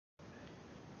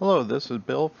Hello, this is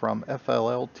Bill from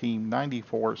FLL Team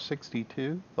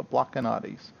 9462, the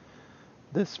Blockinati's.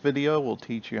 This video will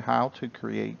teach you how to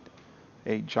create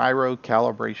a gyro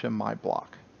calibration myblock.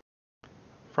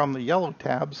 From the yellow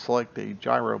tab, select a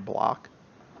gyro block,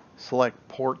 select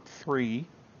port 3,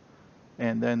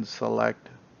 and then select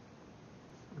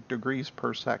degrees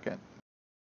per second.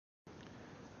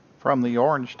 From the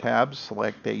orange tab,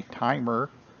 select a timer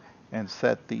and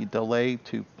set the delay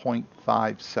to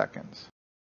 0.5 seconds.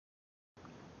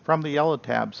 From the yellow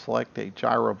tab, select a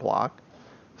gyro block,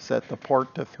 set the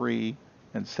port to 3,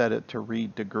 and set it to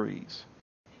read degrees.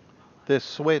 This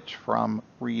switch from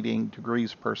reading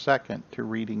degrees per second to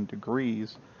reading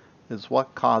degrees is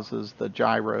what causes the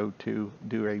gyro to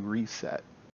do a reset.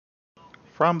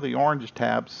 From the orange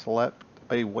tab, select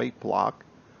a wait block,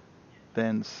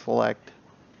 then select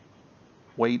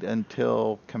wait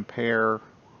until compare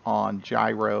on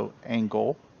gyro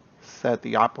angle, set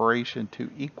the operation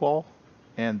to equal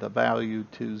and the value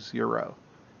to 0.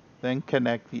 Then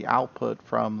connect the output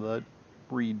from the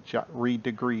read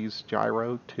degrees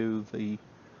gyro to the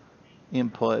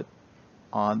input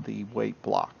on the wait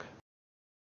block.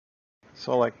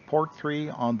 Select port 3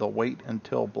 on the wait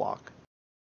until block.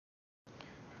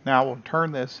 Now we'll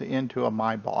turn this into a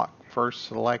myblock. First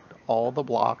select all the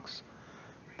blocks,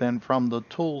 then from the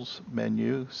tools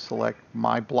menu select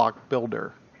myblock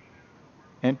builder.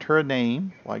 Enter a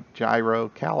name like Gyro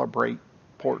Calibrate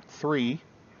port 3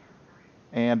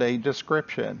 and a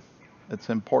description. It's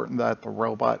important that the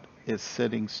robot is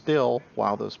sitting still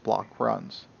while this block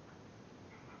runs.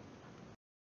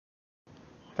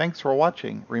 Thanks for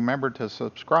watching. Remember to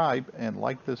subscribe and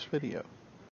like this video.